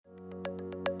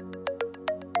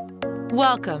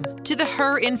Welcome to the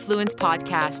Her Influence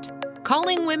podcast,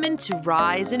 calling women to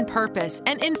rise in purpose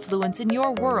and influence in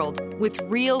your world with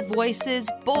real voices,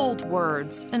 bold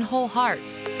words, and whole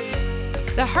hearts.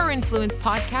 The Her Influence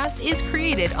podcast is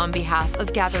created on behalf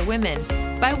of Gather Women,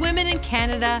 by women in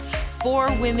Canada,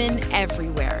 for women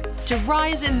everywhere, to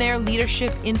rise in their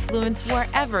leadership influence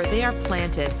wherever they are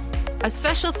planted. A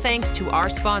special thanks to our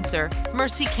sponsor,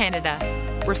 Mercy Canada,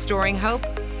 restoring hope,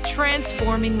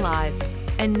 transforming lives.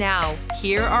 And now,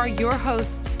 here are your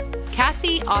hosts,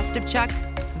 Kathy Ostapchuk,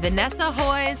 Vanessa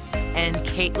Hoyes, and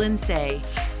Caitlin Say.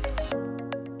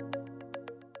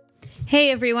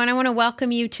 Hey everyone, I want to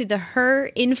welcome you to the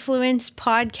Her Influence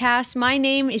podcast. My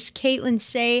name is Caitlin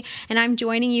Say, and I'm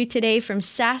joining you today from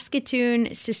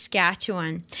Saskatoon,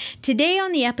 Saskatchewan. Today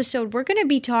on the episode, we're going to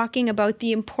be talking about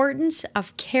the importance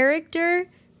of character,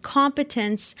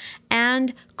 competence,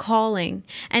 and calling,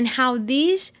 and how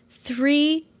these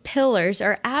three pillars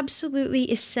are absolutely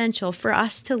essential for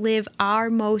us to live our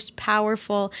most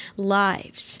powerful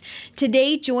lives.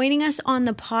 Today, joining us on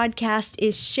the podcast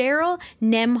is Cheryl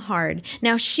Nembhard.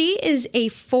 Now, she is a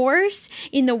force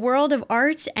in the world of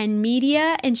arts and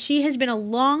media, and she has been a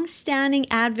long-standing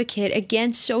advocate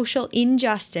against social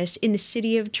injustice in the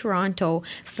city of Toronto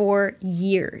for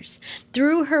years.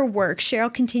 Through her work,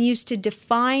 Cheryl continues to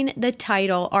define the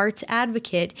title arts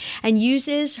advocate and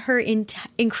uses her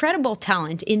incredible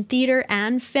talent in theater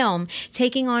and film,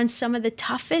 taking on some of the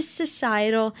toughest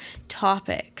societal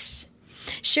topics.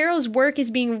 Cheryl's work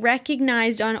is being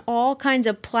recognized on all kinds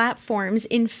of platforms.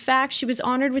 In fact, she was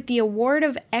honored with the Award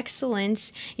of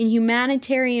Excellence in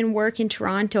Humanitarian Work in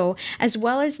Toronto, as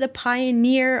well as the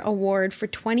Pioneer Award for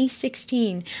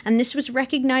 2016. And this was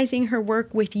recognizing her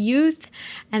work with youth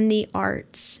and the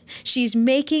arts. She's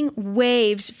making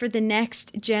waves for the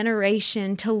next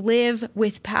generation to live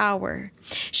with power.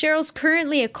 Cheryl's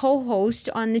currently a co-host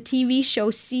on the TV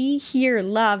show See, Hear,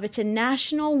 Love. It's a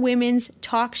national women's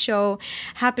talk show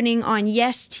happening on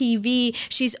Yes TV.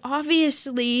 She's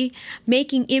obviously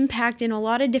making impact in a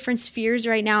lot of different spheres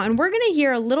right now, and we're going to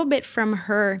hear a little bit from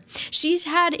her. She's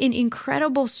had an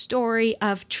incredible story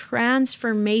of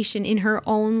transformation in her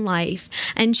own life,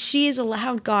 and she has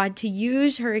allowed God to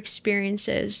use her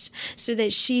experiences so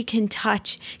that she can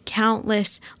touch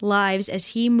countless lives as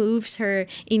He moves her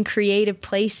in creative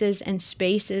places and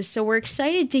spaces. So we're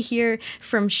excited to hear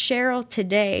from Cheryl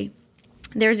today.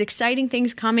 There's exciting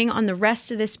things coming on the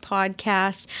rest of this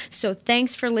podcast, so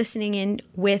thanks for listening in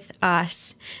with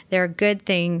us. There are good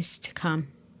things to come.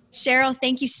 Cheryl,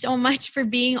 thank you so much for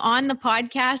being on the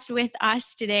podcast with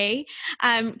us today.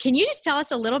 Can you just tell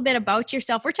us a little bit about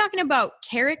yourself? We're talking about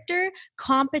character,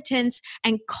 competence,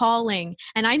 and calling.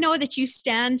 And I know that you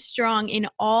stand strong in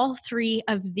all three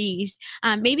of these.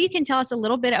 Maybe you can tell us a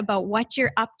little bit about what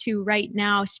you're up to right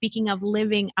now, speaking of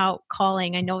living out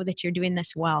calling. I know that you're doing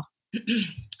this well.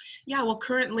 Yeah, well,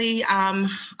 currently,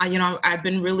 I've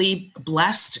been really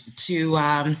blessed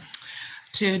to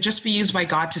just be used by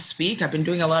God to speak. I've been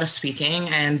doing a lot of speaking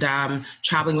and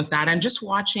traveling with that, and just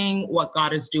watching what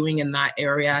God is doing in that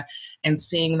area and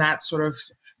seeing that sort of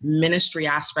ministry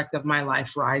aspect of my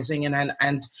life rising.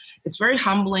 And it's very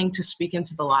humbling to speak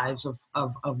into the lives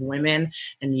of women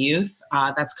and youth.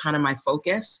 That's kind of my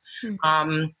focus.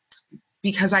 Mm-hmm.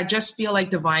 Because I just feel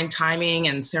like divine timing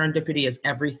and serendipity is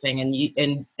everything.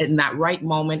 And in that right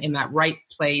moment, in that right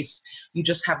place, you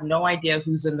just have no idea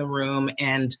who's in the room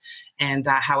and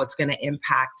how it's going to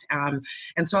impact.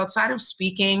 And so outside of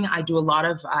speaking, I do a lot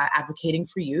of advocating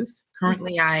for youth.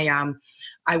 Currently,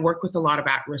 I work with a lot of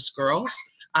at-risk girls.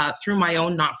 Through my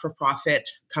own not-for-profit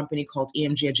company called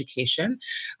EMG Education.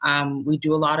 We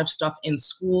do a lot of stuff in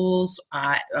schools.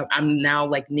 I'm now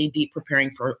like knee-deep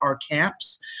preparing for our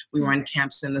camps. We run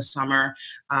camps in the summer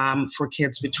for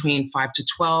kids between 5 to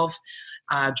 12.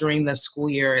 During the school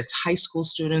year, it's high school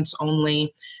students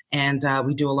only. And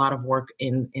we do a lot of work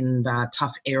in the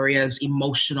tough areas,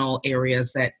 emotional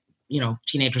areas that,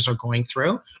 teenagers are going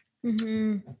through.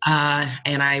 Mm-hmm.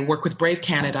 And I work with Brave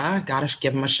Canada. Got to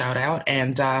give them a shout out.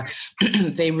 And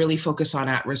they really focus on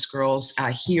at-risk girls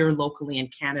here locally in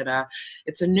Canada.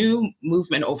 It's a new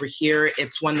movement over here.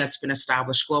 It's one that's been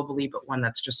established globally, but one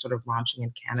that's just sort of launching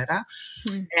in Canada.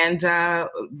 Mm-hmm. And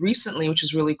recently, which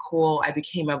is really cool, I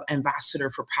became an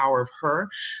ambassador for Power of Her,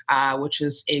 which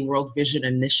is a World Vision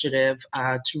initiative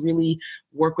to really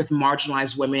work with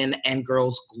marginalized women and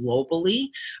girls globally.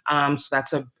 So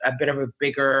that's a bit of a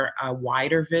bigger,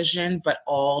 wider vision, but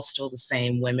all still the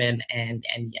same women and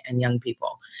young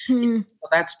people. So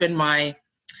that's been what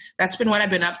I've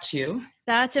been up to.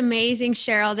 That's amazing,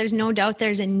 Cheryl. There's no doubt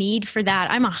there's a need for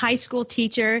that. I'm a high school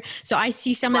teacher, so I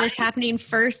see some of this happening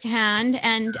firsthand.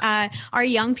 And our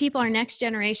young people, our next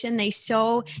generation, they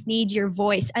so need your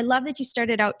voice. I love that you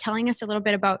started out telling us a little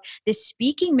bit about this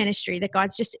speaking ministry that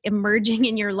God's just emerging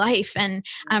in your life and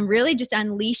really just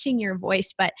unleashing your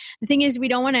voice. But the thing is, we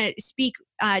don't want to speak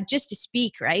just to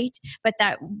speak, right? But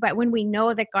when we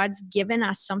know that God's given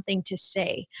us something to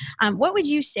say, what would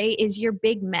you say is your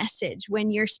big message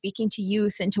when you're speaking to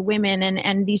youth and to women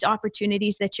and these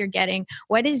opportunities that you're getting?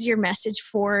 What is your message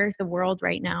for the world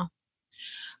right now?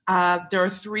 There are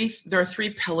three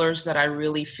pillars that I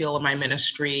really feel my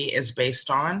ministry is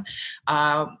based on.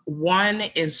 One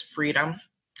is freedom.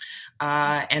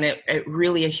 And it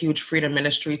really a huge freedom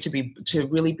ministry to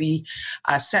really be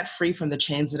set free from the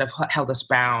chains that have held us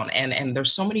bound. And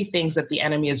there's so many things that the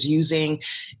enemy is using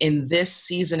in this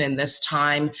season, in this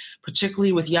time,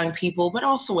 particularly with young people, but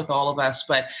also with all of us.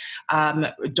 But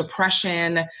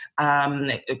depression,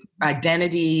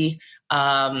 identity,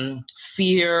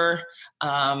 fear.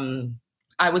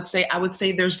 I would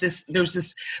say there's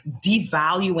this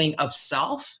devaluing of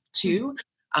self too.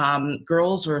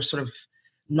 Girls are sort of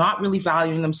not really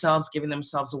valuing themselves, giving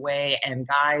themselves away, and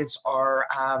guys are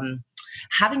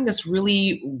having this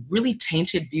really, really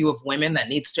tainted view of women that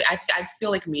needs to, I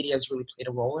feel like media has really played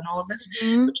a role in all of this,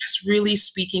 but just really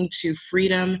speaking to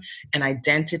freedom and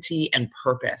identity and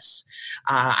purpose.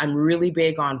 I'm really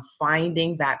big on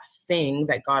finding that thing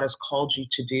that God has called you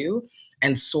to do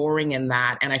and soaring in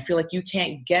that. And I feel like you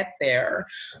can't get there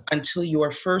until you are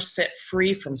first set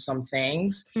free from some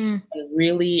things and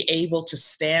really able to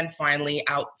stand finally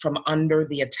out from under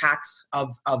the attacks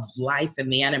of life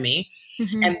and the enemy.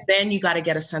 And then you got to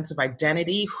get a sense of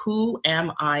identity. Who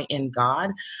am I in God?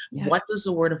 Yeah. What does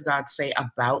the word of God say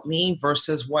about me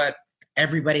versus what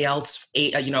everybody else,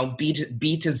 B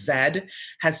to Z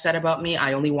has said about me?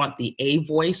 I only want the A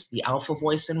voice, the alpha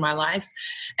voice in my life.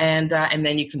 And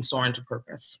then you can soar into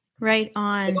purpose. Right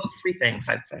on. So those three things,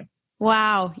 I'd say.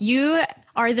 Wow. You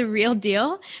are the real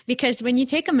deal, because when you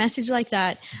take a message like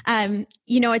that,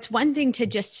 it's one thing to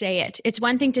just say it. It's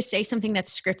one thing to say something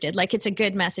that's scripted, like it's a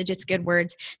good message, it's good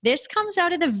words. This comes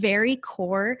out of the very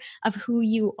core of who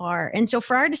you are. And so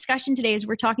for our discussion today, as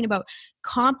we're talking about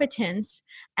competence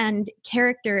and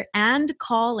character and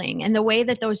calling and the way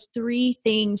that those three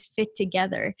things fit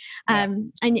together.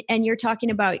 And you're talking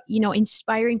about,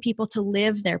 inspiring people to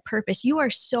live their purpose. You are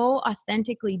so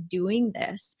authentically doing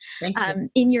this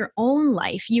in your own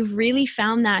life. You've really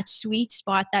found that sweet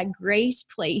spot, that grace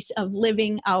place of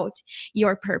living out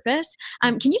your purpose.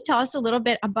 Can you tell us a little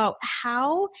bit about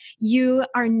how you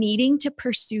are needing to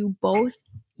pursue both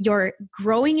your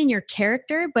growing in your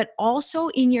character, but also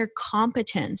in your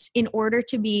competence in order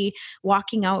to be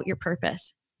walking out your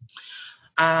purpose?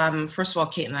 First of all,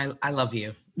 Caitlin, I love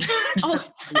you.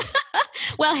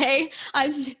 Well, hey,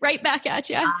 I'm right back at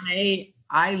you.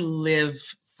 I live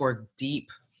for deep,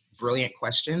 brilliant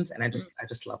questions, and I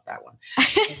just love that one.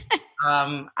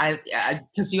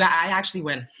 Because I actually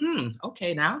went,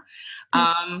 okay now.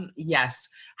 Yes.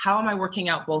 How am I working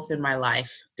out both in my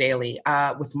life daily?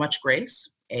 With much grace.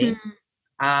 A.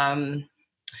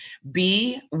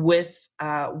 B, with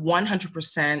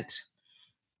 100%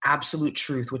 absolute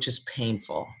truth, which is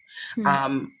painful.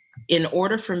 In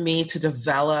order for me to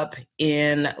develop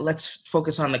let's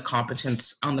focus on the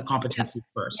competency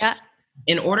first. Yeah.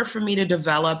 In order for me to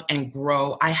develop and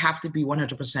grow, I have to be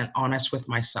 100% honest with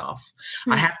myself.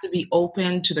 I have to be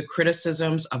open to the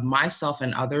criticisms of myself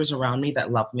and others around me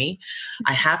that love me.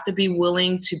 I have to be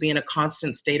willing to be in a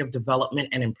constant state of development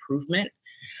and improvement.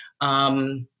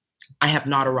 I have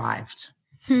not arrived,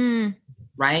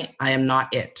 right? I am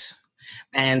not it.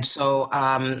 And so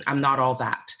I'm not all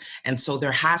that. And so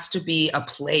there has to be a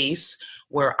place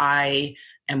where I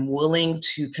am willing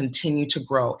to continue to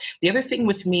grow. The other thing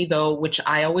with me, though, which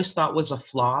I always thought was a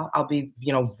flaw, I'll be,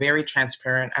 very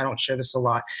transparent, I don't share this a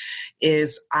lot,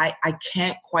 is I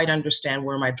can't quite understand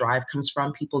where my drive comes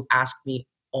from. People ask me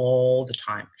all the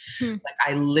time. Like,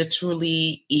 I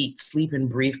literally eat, sleep, and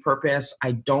breathe purpose.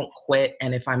 I don't quit.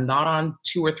 And if I'm not on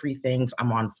 2 or 3 things,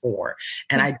 I'm on 4.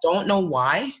 And I don't know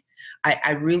why.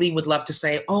 I really would love to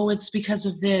say, oh, it's because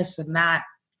of this and that.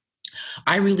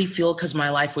 I really feel because my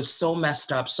life was so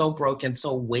messed up, so broken,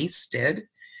 so wasted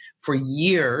for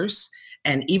years.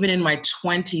 And even in my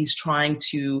 20s, trying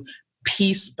to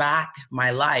piece back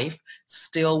my life,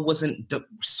 still wasn't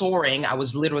soaring. I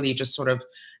was literally just sort of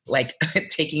like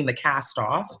taking the cast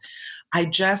off.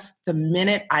 The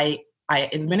minute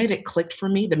it clicked for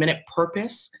me, the minute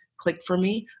purpose clicked for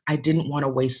me, I didn't want to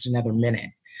waste another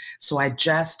minute. So I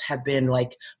just have been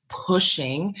like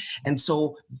pushing. And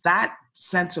so that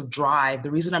sense of drive,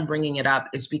 the reason I'm bringing it up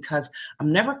is because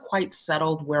I'm never quite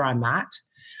settled where I'm at.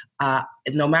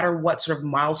 No matter what sort of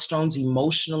milestones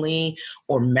emotionally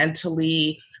or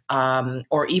mentally,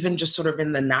 or even just sort of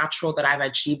in the natural that I've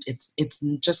achieved, it's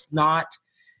just not,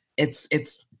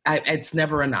 it's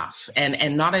never enough.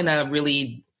 And not in a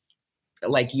really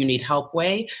like you need help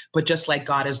way, but just like,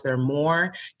 God, is there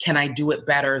more? Can I do it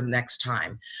better next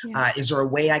time? Yeah. Is there a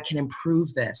way I can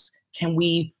improve this? Can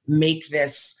we make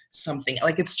this something?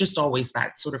 Like, it's just always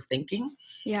that sort of thinking.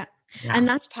 Yeah. Yeah. And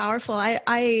that's powerful.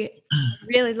 I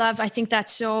really love, I think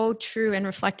that's so true and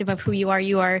reflective of who you are.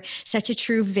 You are such a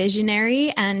true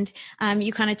visionary. And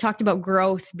you kind of talked about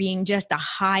growth being just a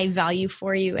high value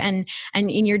for you and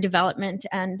in your development.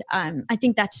 And I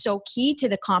think that's so key to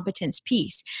the competence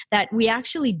piece, that we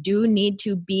actually do need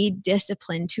to be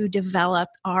disciplined to develop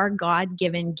our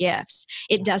God-given gifts.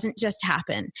 It doesn't just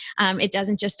happen. It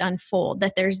doesn't just unfold,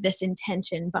 that there's this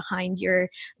intention behind your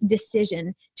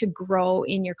decision to grow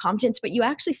in your competence. But you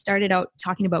actually started out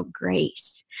talking about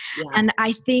grace. Yeah. And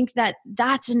I think that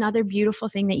that's another beautiful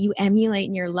thing that you emulate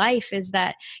in your life, is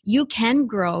that you can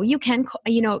grow, you can,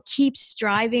 keep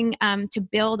striving to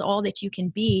build all that you can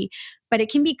be, but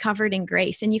it can be covered in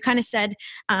grace. And you kind of said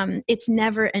it's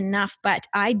never enough, but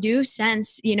I do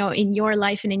sense, in your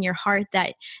life and in your heart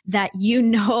that that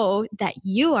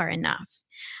you are enough.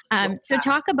 So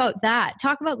talk about that.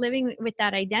 Talk about living with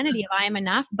that identity of I am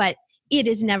enough, but it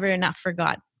is never enough for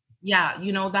God. Yeah,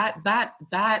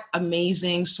 that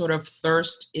amazing sort of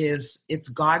thirst it's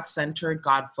God-centered,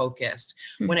 God-focused.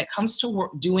 Mm-hmm. When it comes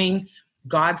to doing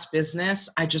God's business,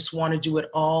 I just want to do it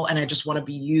all, and I just want to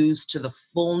be used to the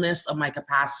fullness of my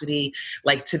capacity,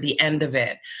 like to the end of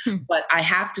it. Mm-hmm. But I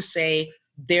have to say,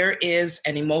 there is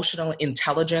an emotional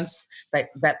intelligence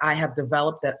that I have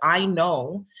developed that I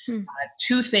know.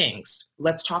 Two things.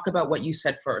 Let's talk about what you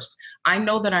said first. I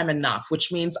know that I'm enough,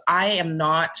 which means I am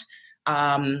not.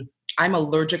 I'm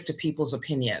allergic to people's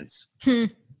opinions,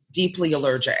 deeply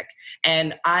allergic.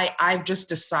 And I've just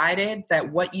decided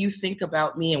that what you think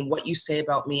about me and what you say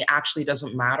about me actually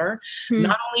doesn't matter.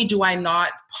 Not only do I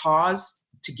not pause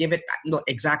to give it, not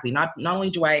only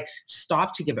do I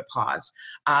stop to give it pause,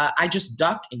 I just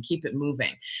duck and keep it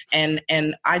moving. And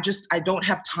I don't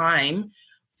have time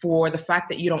for the fact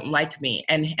that you don't like me.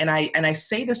 And I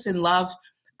say this in love.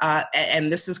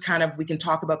 And this is kind of, we can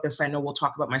talk about this. I know we'll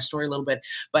talk about my story a little bit,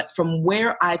 but from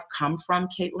where I've come from,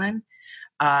 Caitlin,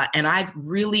 and I've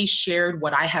really shared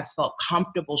what I have felt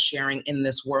comfortable sharing in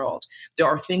this world. There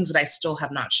are things that I still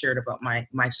have not shared about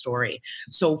my story.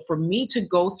 So for me to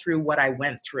go through what I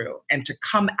went through and to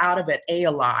come out of it,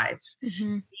 alive,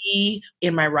 be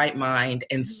in my right mind,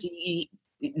 and see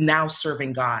now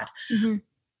serving God.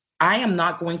 I am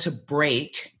not going to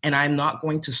break, and I'm not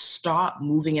going to stop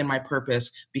moving in my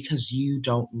purpose because you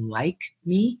don't like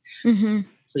me.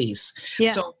 Please.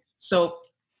 Yeah. So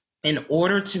in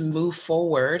order to move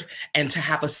forward and to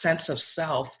have a sense of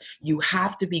self, you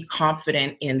have to be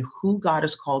confident in who God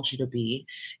has called you to be,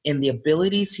 in the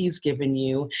abilities he's given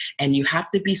you, and you have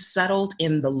to be settled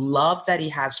in the love that he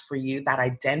has for you, that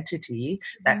identity,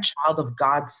 that child of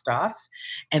God stuff.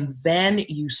 And then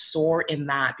you soar in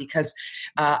that, because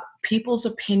people's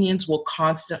opinions will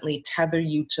constantly tether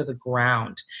you to the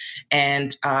ground.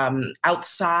 And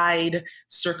outside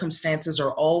circumstances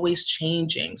are always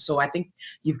changing. So I think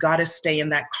you've got to stay in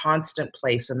that constant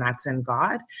place, and that's in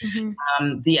God.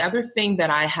 The other thing that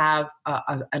I have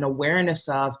an awareness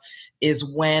of is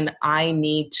when I've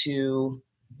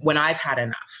had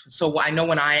enough. So I know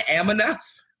when I am enough,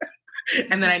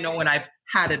 and then I know when I've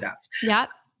had enough. Yeah.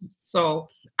 So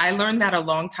I learned that a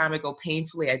long time ago,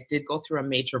 painfully. I did go through a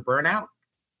major burnout,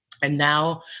 and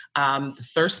now the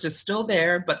thirst is still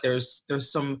there, but there's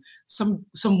some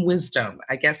wisdom.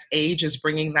 I guess age is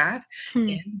bringing that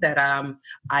in, that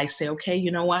I say, okay,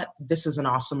 you know what? This is an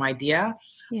awesome idea.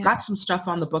 Yeah. Got some stuff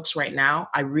on the books right now.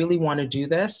 I really want to do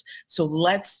this. So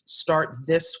let's start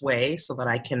this way so that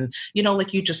I can,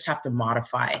 like you just have to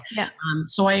modify. Yeah.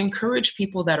 So I encourage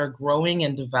people that are growing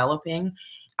and developing,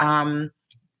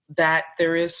 that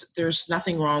there's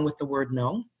nothing wrong with the word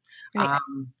no. Right.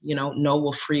 No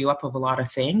will free you up of a lot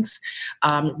of things.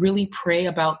 Really pray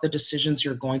about the decisions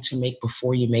you're going to make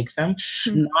before you make them.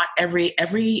 Not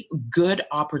every good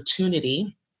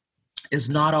opportunity is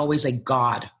not always a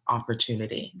God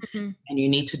opportunity. And you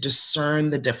need to discern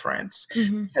the difference,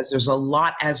 because there's a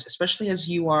lot, especially as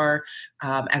you are,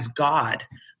 as God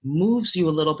moves you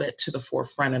a little bit to the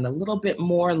forefront and a little bit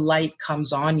more light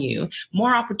comes on you,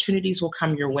 more opportunities will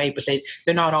come your way, but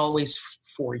they're not always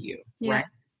for you. Yeah. Right?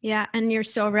 Yeah. And you're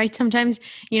so right. Sometimes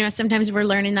we're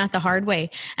learning that the hard way.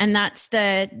 And that's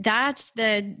the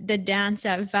dance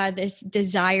of this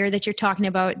desire that you're talking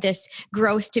about, this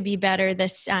growth to be better,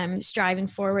 this striving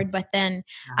forward, but then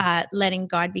letting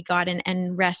God be God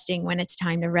and resting when it's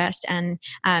time to rest, and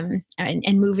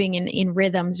moving in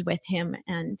rhythms with him.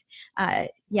 And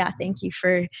thank you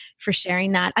for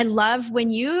sharing that. I love when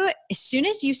as soon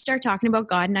as you start talking about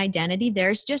God and identity,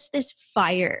 there's just this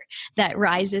fire that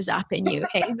rises up in you.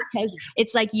 Okay? Because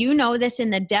it's like, this in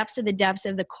the depths of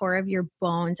the core of your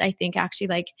bones. I think actually,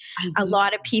 like, a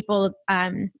lot of people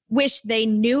wish they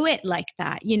knew it like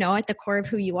that, at the core of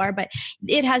who you are, but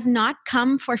it has not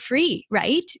come for free,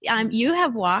 right? You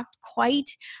have walked quite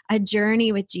a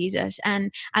journey with Jesus.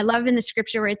 And I love in the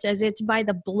scripture where it says, it's by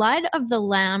the blood of the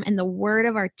Lamb and the word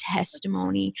of our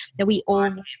testimony that we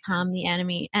overcome the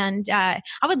enemy. And I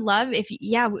would love if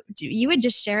you would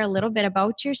just share a little bit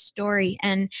about your story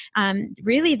and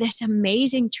really this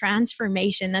amazing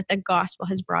transformation that the gospel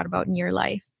has brought about in your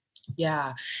life.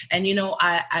 Yeah. And,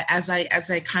 I as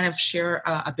I kind of share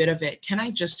a bit of it, can I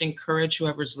just encourage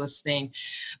whoever's listening?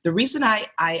 The reason I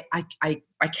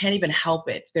can't even help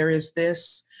it. There is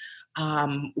this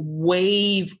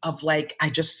wave of, like, I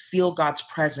just feel God's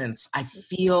presence. I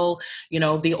feel,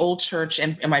 the old church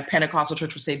and my Pentecostal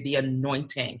church would say the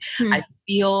anointing. I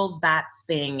feel that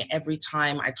thing every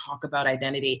time I talk about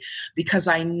identity, because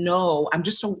I know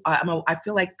I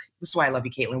feel like, this is why I love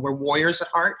you, Caitlin. We're warriors at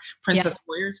heart, princess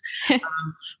warriors.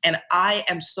 And I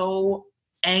am so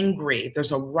angry.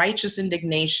 There's a righteous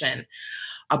indignation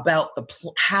about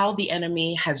how the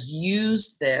enemy has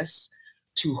used this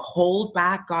to hold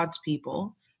back God's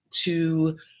people,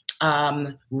 to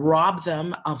rob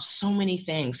them of so many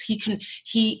things.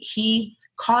 He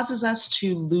causes us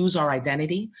to lose our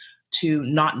identity, to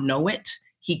not know it.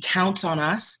 He counts on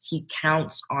us. He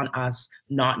counts on us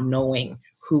not knowing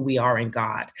who we are in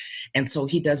God. And so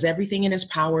he does everything in his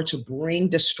power to bring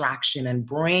distraction and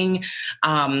bring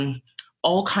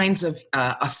all kinds of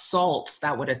assaults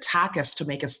that would attack us to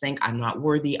make us think, I'm not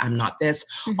worthy, I'm not this,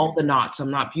 all the nots, I'm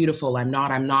not beautiful, I'm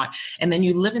not. And then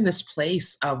you live in this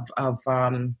place of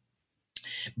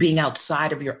being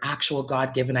outside of your actual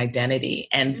God-given identity.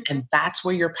 And that's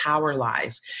where your power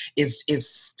lies, is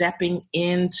stepping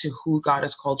into who God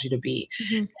has called you to be.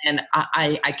 And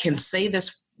I can say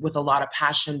this with a lot of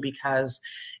passion, because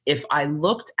if I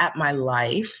looked at my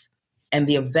life and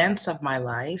the events of my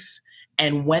life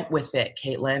and went with it,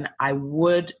 Caitlin, I'd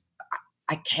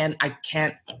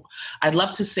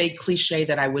love to say cliche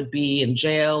that I would be in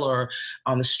jail or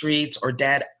on the streets or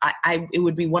dead. It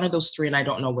would be one of those three, and I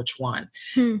don't know which one.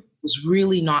 It was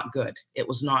really not good. It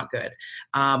was not good.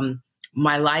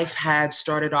 My life had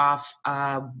started off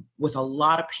with a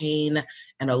lot of pain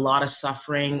and a lot of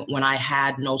suffering when I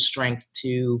had no strength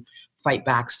to fight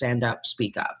back, stand up,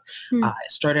 speak up. It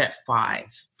started at 5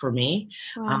 for me.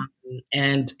 Wow.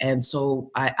 And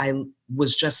so I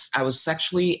was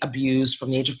sexually abused from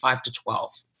the age of 5 to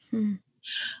 12.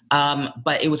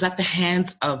 But it was at the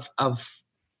hands of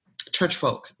church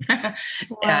folk.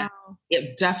 Wow.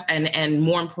 And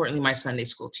more importantly, my Sunday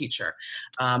school teacher,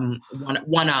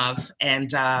 one of,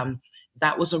 and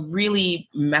that was a really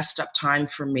messed up time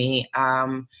for me.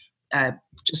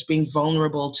 Just being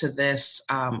vulnerable to this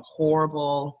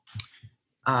horrible,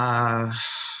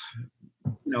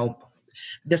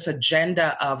 this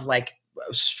agenda of, like,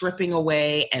 stripping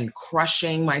away and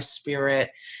crushing my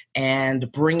spirit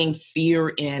and bringing fear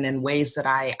in ways that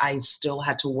I still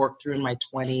had to work through in my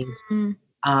 20s.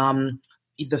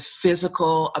 The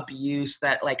physical abuse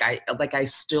that I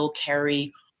still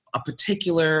carry a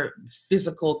particular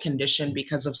physical condition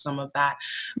because of some of that,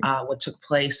 what took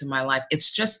place in my life.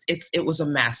 It was a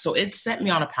mess. So it set me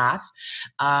on a path.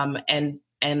 And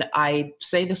I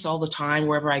say this all the time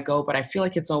wherever I go, but I feel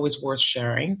like it's always worth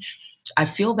sharing. I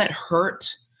feel that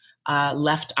hurt,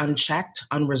 left unchecked,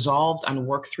 unresolved,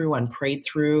 unworked through, unprayed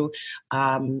through,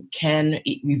 can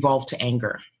evolve to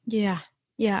anger. Yeah.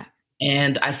 Yeah.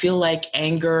 And I feel like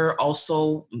anger,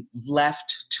 also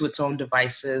left to its own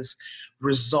devices,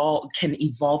 can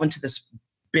evolve into this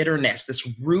bitterness, this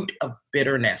root of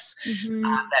bitterness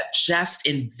that just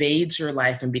invades your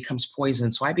life and becomes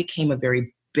poison. So I became a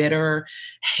very bitter,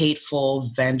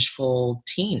 hateful, vengeful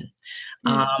teen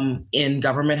in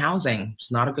government housing.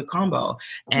 It's not a good combo.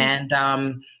 And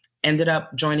ended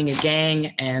up joining a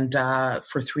gang, and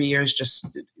for 3 years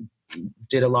just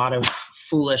did a lot of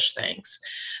foolish things.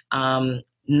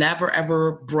 Never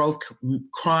ever broke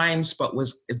crimes, but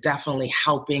was definitely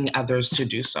helping others to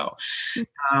do so.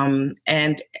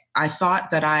 And I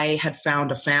thought that I had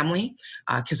found a family,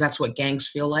 because that's what gangs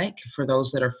feel like for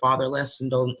those that are fatherless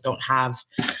and don't have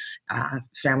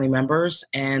family members.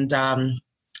 And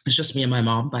it's just me and my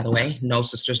mom, by the way, no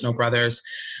sisters, no brothers.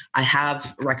 I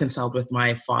have reconciled with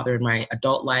my father in my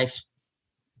adult life.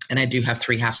 And I do have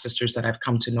 3 half sisters that I've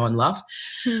come to know and love.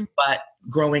 But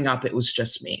growing up, it was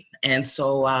just me. And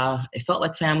so it felt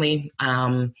like family.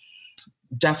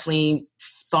 Definitely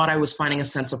thought I was finding a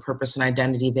sense of purpose and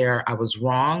identity there. I was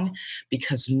wrong,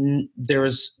 because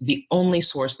there's the only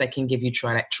source that can give you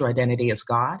true identity is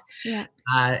God. Yeah.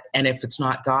 And if it's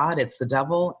not God, it's the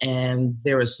devil. And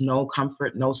there is no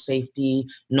comfort, no safety,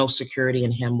 no security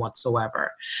in him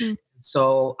whatsoever.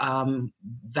 So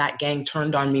that gang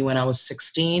turned on me when I was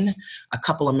 16. A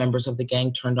couple of members of the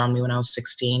gang turned on me when I was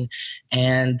 16.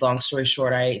 And long story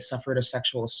short, I suffered a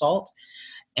sexual assault.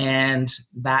 And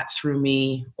that threw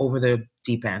me over the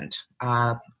deep end.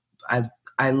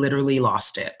 I literally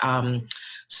lost it,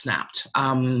 snapped.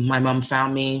 My mom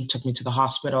found me, took me to the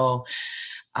hospital.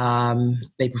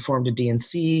 They performed a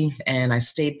DNC, and I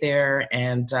stayed there.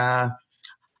 And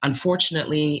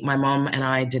unfortunately, my mom and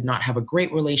I did not have a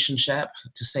great relationship,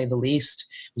 to say the least.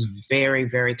 It was very,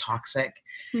 very toxic.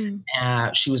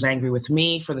 She was angry with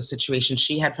me for the situation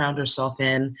she had found herself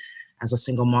in as a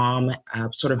single mom,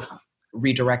 sort of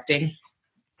redirecting.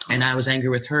 And I was angry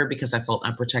with her because I felt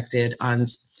unprotected.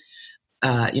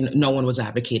 No one was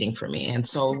advocating for me. And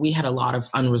so we had a lot of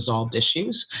unresolved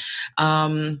issues.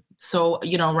 So,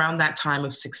 around that time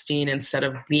of 16, instead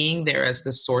of being there as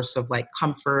the source of like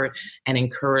comfort and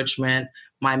encouragement,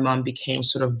 my mom became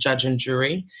sort of judge and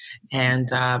jury, and,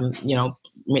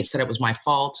 said it was my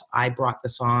fault. I brought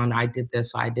this on. I did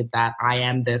this. I did that. I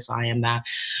am this. I am that.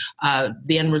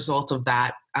 The end result of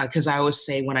that, because I always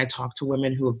say when I talk to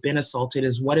women who have been assaulted,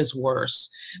 is what is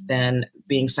worse than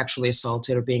being sexually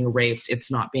assaulted or being raped? It's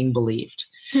not being believed.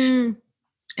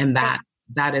 And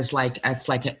that is like, it's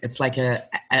like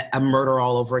a murder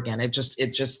all over again. It just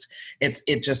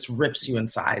rips you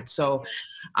inside. So,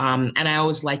 and I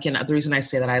always liken, the reason I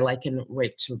say that, I liken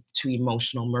rape to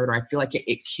emotional murder. I feel like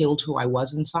it killed who I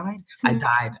was inside. I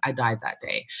died that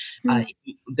day. I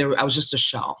was just a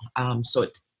shell. So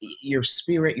your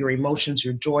spirit, your emotions,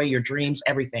 your joy, your dreams,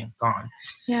 everything gone.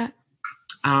 Yeah.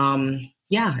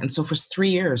 And so for 3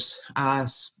 years,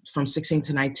 from 16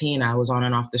 to 19, I was on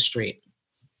and off the street.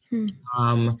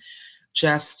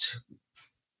 Just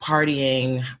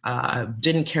partying,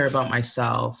 didn't care about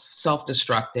myself,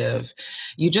 self-destructive.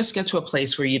 You just get to a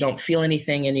place where you don't feel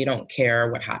anything and you don't care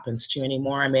what happens to you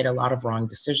anymore. I made a lot of wrong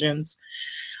decisions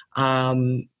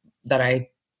that I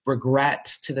regret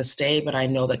to this day, but I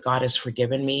know that God has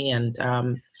forgiven me. And,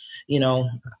 and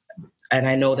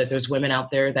I know that there's women out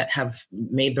there that have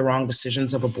made the wrong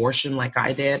decisions of abortion like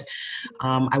I did.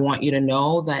 I want you to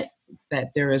know that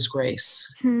there is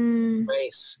grace.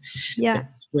 Grace. Yeah. There's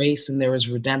grace, and there is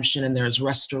redemption, and there is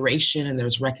restoration, and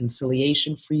there's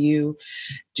reconciliation for you.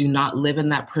 Do not live in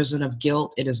that prison of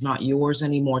guilt. It is not yours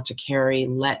anymore to carry.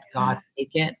 Let God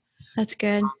take it. That's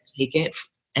good. Take it.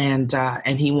 And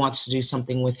he wants to do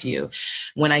something with you.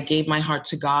 When I gave my heart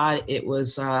to God, it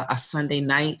was a Sunday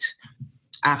night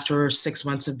after 6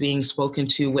 months of being spoken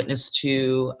to, witnessed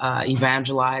to,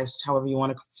 evangelized, however you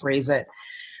want to phrase it.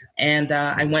 And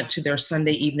I went to their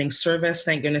Sunday evening service.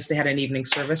 Thank goodness they had an evening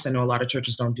service. I know a lot of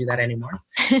churches don't do that anymore.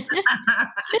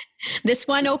 This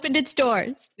one opened its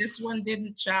doors. This one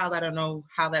didn't, child. I don't know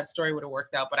how that story would have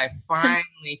worked out, but I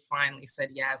finally said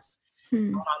yes. Got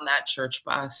on that church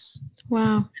bus.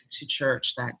 Wow. Went to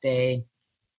church that day.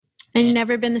 And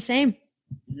never been the same.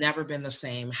 Never been the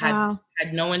same. Had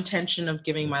no intention of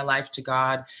giving my life to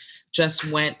God. Just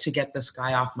went to get this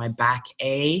guy off my back,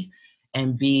 A.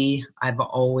 And B, I've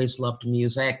always loved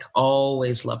music,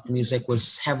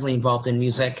 was heavily involved in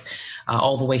music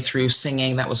all the way through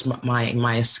singing. That was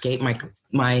my escape,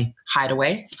 my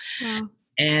hideaway. Wow.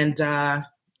 And I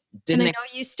know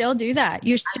you still do that.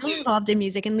 You're still involved in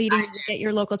music and leading at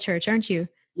your local church, aren't you?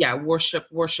 Yeah, worship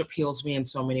heals me in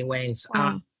so many ways.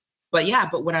 Wow.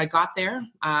 But when I got there,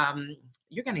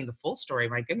 you're getting the full story.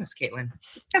 My goodness, Caitlin,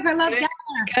 because I love God.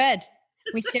 Good.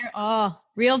 We share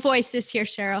real voices here,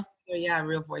 Cheryl. Yeah,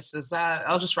 real voices.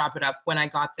 I'll just wrap it up. When I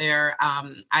got there,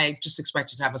 I just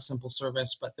expected to have a simple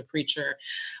service, but the preacher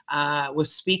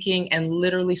was speaking and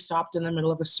literally stopped in the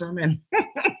middle of a sermon.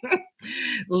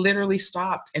 Literally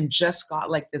stopped and just got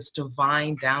like this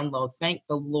divine download. Thank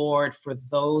the Lord for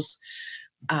those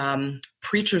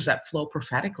preachers that flow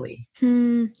prophetically.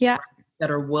 Yeah.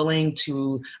 that are willing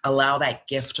to allow that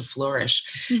gift to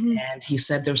flourish. And he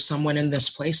said, there's someone in this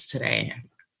place today,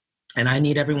 and I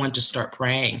need everyone to start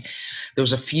praying. There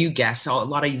was a few guests, a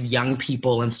lot of young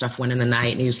people and stuff went in the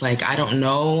night, and he was like, I don't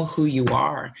know who you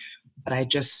are, but I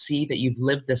just see that you've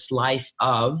lived this life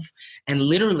of, and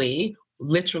literally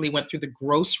went through the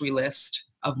grocery list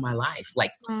of my life,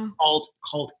 like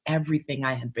called everything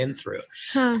I had been through.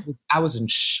 I was in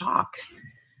shock.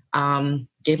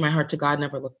 Gave my heart to God,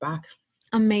 never looked back.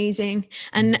 Amazing.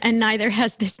 And neither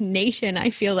has this nation,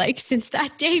 I feel like, since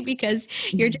that day, because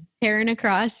you're just tearing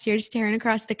across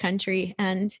the country.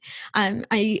 And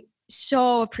I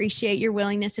so appreciate your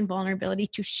willingness and vulnerability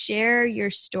to share your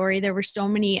story. There were so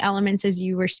many elements as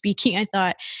you were speaking. I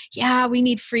thought, yeah, we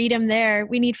need freedom there.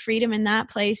 We need freedom in that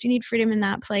place. We need freedom in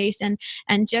that place. And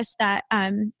just that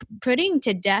putting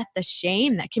to death the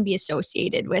shame that can be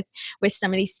associated with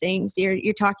some of these things.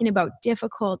 You're talking about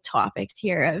difficult topics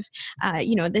here of,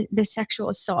 the sexual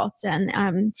assaults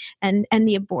and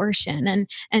the abortion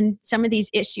and some of these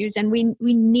issues. And we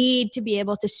need to be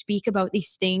able to speak about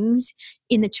these things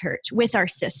in the church with our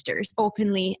sisters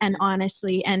openly and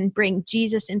honestly, and bring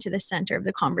Jesus into the center of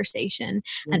the conversation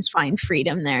and find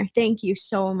freedom there. Thank you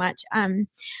so much.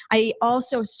 I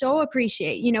also so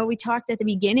appreciate, we talked at the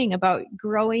beginning about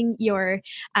growing your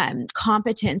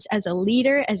competence as a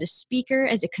leader, as a speaker,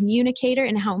 as a communicator,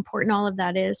 and how important all of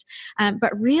that is.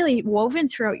 But really woven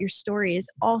throughout your story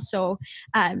is also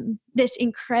this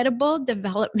incredible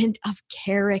development of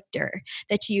character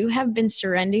that you have been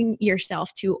surrendering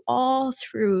yourself to all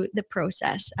through the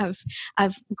process of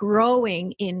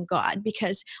growing in God.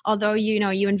 Because although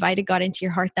you invited God into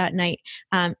your heart that night,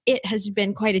 it has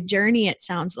been quite a journey, it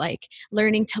sounds like,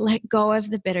 learning to let go of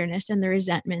the bitterness and the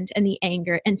resentment and the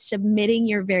anger, and submitting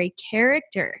your very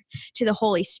character to the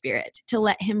Holy Spirit to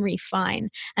let him refine.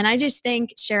 And I just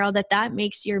think, Cheryl, that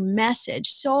makes your message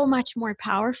so much more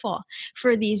powerful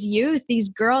for these youth, these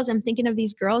girls. I'm thinking of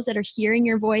these girls that are hearing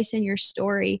your voice and your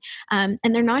story, and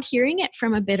they're not hearing it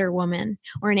from a bitter woman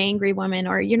or an angry woman,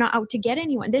 or you're not out to get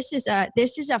anyone. This is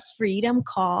a freedom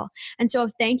call. And so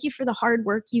thank you for the hard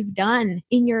work you've done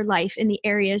in your life in the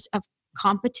areas of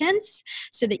competence,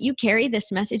 so that you carry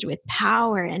this message with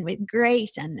power and with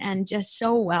grace and just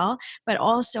so well, but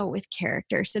also with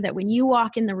character, so that when you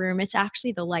walk in the room, it's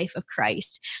actually the life of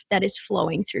Christ that is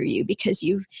flowing through you, because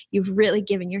you've really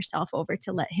given yourself over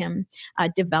to let him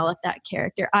develop that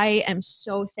character. I am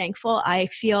so thankful. I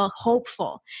feel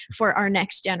hopeful for our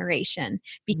next generation,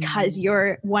 because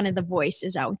you're one of the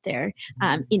voices out there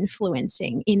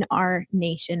influencing in our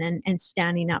nation and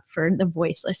standing up for the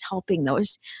voiceless, helping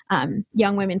those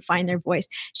young women find their voice.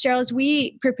 Cheryl, as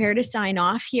we prepare to sign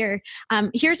off here,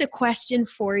 here's a question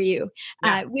for you.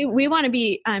 We want to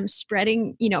be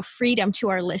spreading, freedom to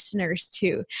our listeners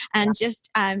too. And just,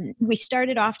 we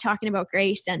started off talking about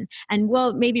grace, and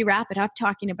we'll maybe wrap it up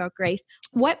talking about grace.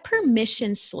 What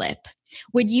permission slip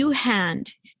would you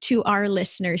hand to our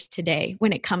listeners today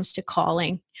when it comes to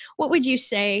calling? What would you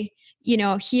say,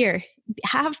 here,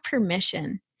 have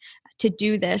permission to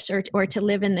do this or to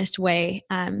live in this way,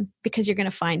 because you're going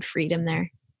to find freedom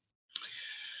there?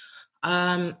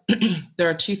 There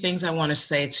are two things I want to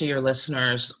say to your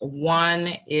listeners. One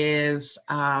is,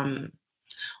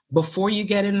 before you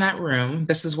get in that room,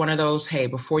 this is one of those, hey,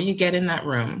 before you get in that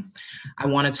room, I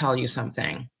want to tell you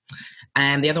something.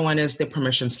 And the other one is the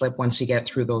permission slip once you get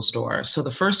through those doors. So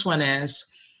the first one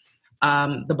is,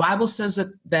 the Bible says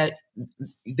that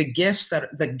the gifts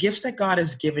that God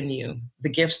has given you, the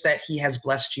gifts that he has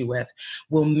blessed you with,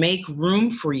 will make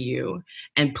room for you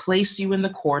and place you in the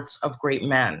courts of great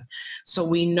men. So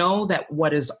we know that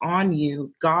what is on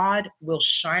you, God will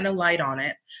shine a light on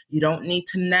it. You don't need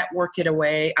to network it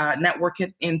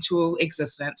into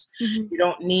existence. You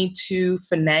don't need to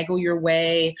finagle your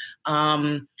way,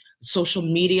 social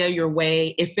media your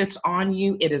way. If it's on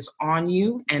you, it is on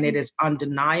you, and it is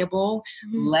undeniable.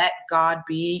 Let God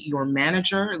be your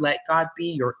manager. Let God be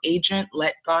your agent.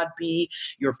 Let God be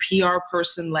your PR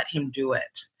person. Let him do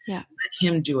it. Let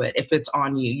him do it. If it's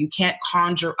on you, you can't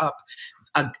conjure up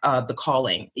the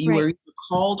calling. You are either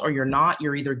called or you're not.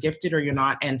 You're either gifted or you're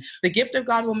not. And the gift of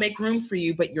God will make room for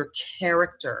you, but your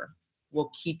character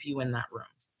will keep you in that room.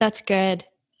 That's good.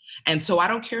 And so I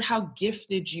don't care how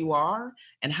gifted you are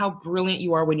and how brilliant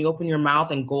you are when you open your mouth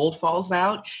and gold falls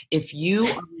out. If you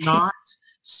are not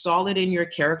solid in your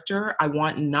character, I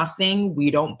want nothing. We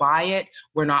don't buy it.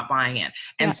 We're not buying it.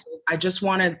 And so I just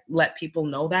want to let people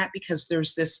know that, because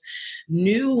there's this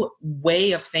new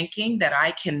way of thinking that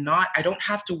I don't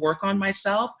have to work on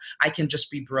myself. I can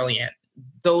just be brilliant.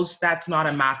 That's not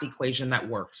a math equation that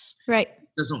works. Right. It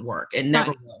doesn't work. It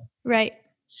never will. Right.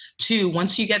 Two,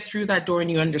 once you get through that door and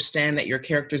you understand that your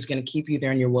character is going to keep you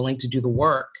there and you're willing to do the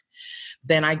work,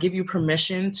 then I give you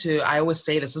permission I always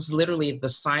say this is literally the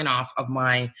sign off of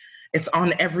it's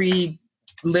on every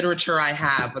literature I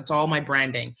have. It's all my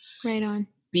branding. Right on.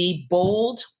 Be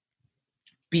bold,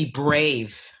 be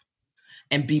brave,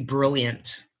 and be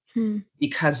brilliant.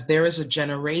 Because there is a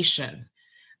generation,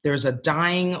 there's a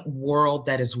dying world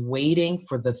that is waiting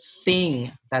for the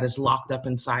thing that is locked up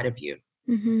inside of you.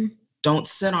 Mm-hmm. Don't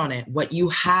sit on it. What you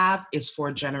have is for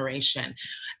a generation.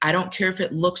 I don't care if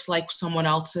it looks like someone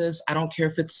else's. I don't care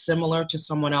if it's similar to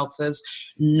someone else's.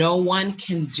 No one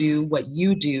can do what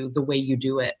you do the way you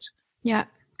do it. Yeah.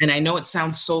 And I know it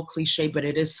sounds so cliche, but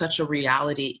it is such a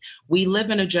reality. We live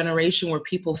in a generation where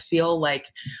people feel like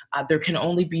there can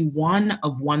only be one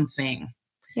of one thing.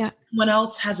 Yeah. Someone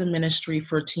else has a ministry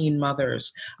for teen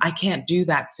mothers. I can't do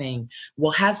that thing.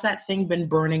 Well, has that thing been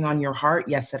burning on your heart?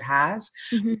 Yes, it has.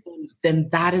 Mm-hmm. Then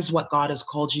that is what God has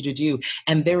called you to do.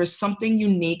 And there is something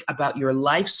unique about your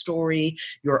life story,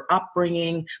 your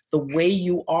upbringing, the way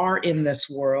you are in this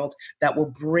world that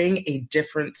will bring a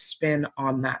different spin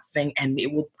on that thing. And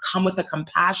it will come with a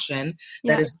compassion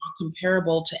that is not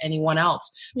comparable to anyone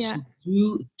else. Yeah.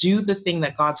 So do the thing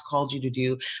that God's called you to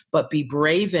do, but be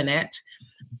brave in it.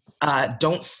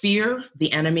 Don't fear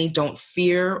the enemy. Don't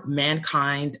fear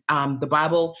mankind. The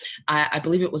Bible, I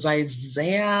believe it was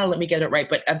Isaiah. Let me get it right.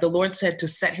 But the Lord said to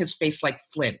set his face like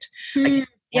flint,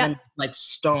 and like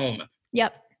stone.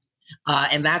 Yep.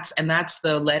 And that's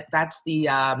the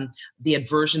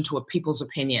aversion to people's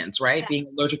opinions, right? Yeah. Being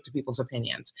allergic to people's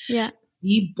opinions. Yeah.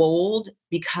 Be bold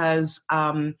because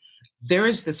there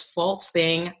is this false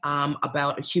thing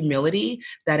about humility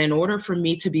that in order for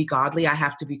me to be godly, I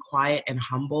have to be quiet and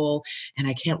humble, and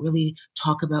I can't really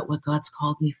talk about what God's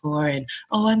called me for. And,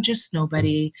 I'm just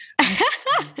nobody.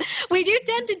 We do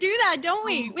tend to do that, don't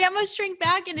we? We almost shrink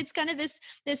back, and it's kind of this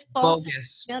false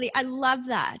humility. I love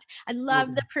that. I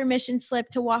love the permission slip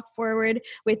to walk forward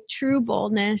with true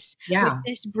boldness, with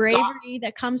this bravery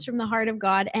that comes from the heart of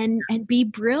God, and be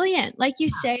brilliant, like you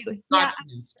say.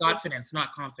 Godfidence,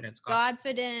 not confidence.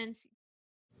 Godfidence.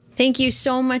 Thank you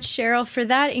so much, Cheryl, for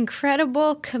that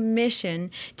incredible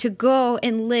commission to go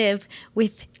and live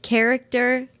with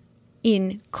character,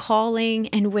 in calling,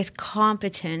 and with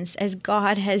competence as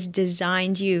God has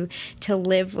designed you to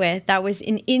live with. That was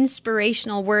an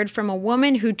inspirational word from a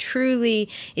woman who truly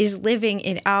is living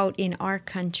it out in our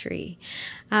country.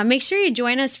 Make sure you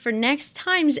join us for next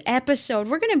time's episode.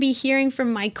 We're going to be hearing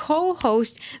from my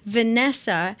co-host,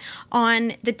 Vanessa,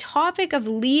 on the topic of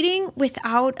leading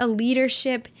without a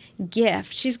leadership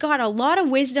gift. She's got a lot of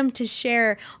wisdom to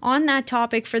share on that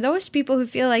topic for those people who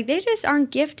feel like they just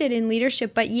aren't gifted in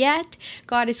leadership, but yet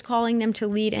God is calling them to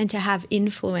lead and to have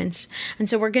influence. And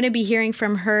so we're going to be hearing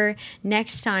from her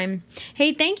next time.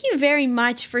 Hey, thank you very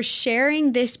much for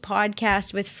sharing this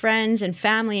podcast with friends and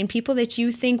family and people that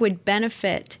you think would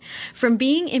benefit from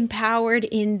being empowered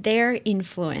in their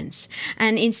influence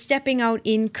and in stepping out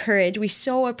in courage. We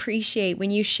so appreciate when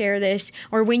you share this,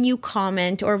 or when you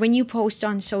comment, or when you post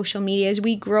on social media, as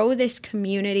we grow this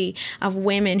community of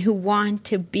women who want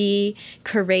to be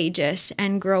courageous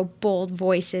and grow bold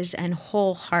voices and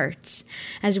whole hearts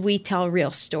as we tell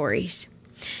real stories.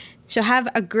 So have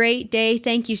a great day.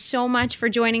 Thank you so much for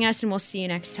joining us, and we'll see you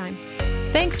next time.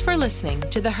 Thanks for listening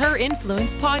to the Her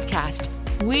Influence podcast.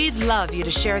 We'd love you to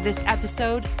share this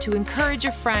episode, to encourage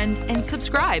a friend, and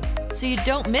subscribe so you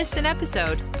don't miss an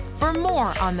episode. For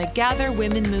more on the Gather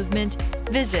Women movement,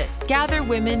 visit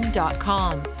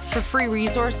gatherwomen.com for free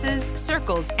resources,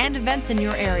 circles, and events in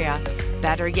your area.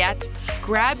 Better yet,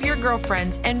 grab your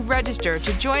girlfriends and register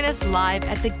to join us live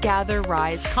at the Gather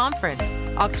Rise Conference,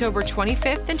 October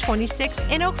 25th and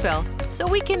 26th in Oakville, so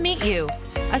we can meet you.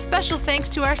 A special thanks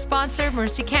to our sponsor,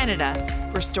 Mercy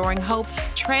Canada, restoring hope,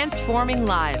 transforming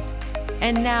lives.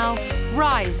 And now,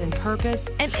 rise in purpose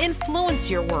and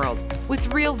influence your world with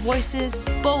real voices,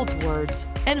 bold words,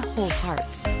 and whole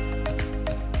hearts.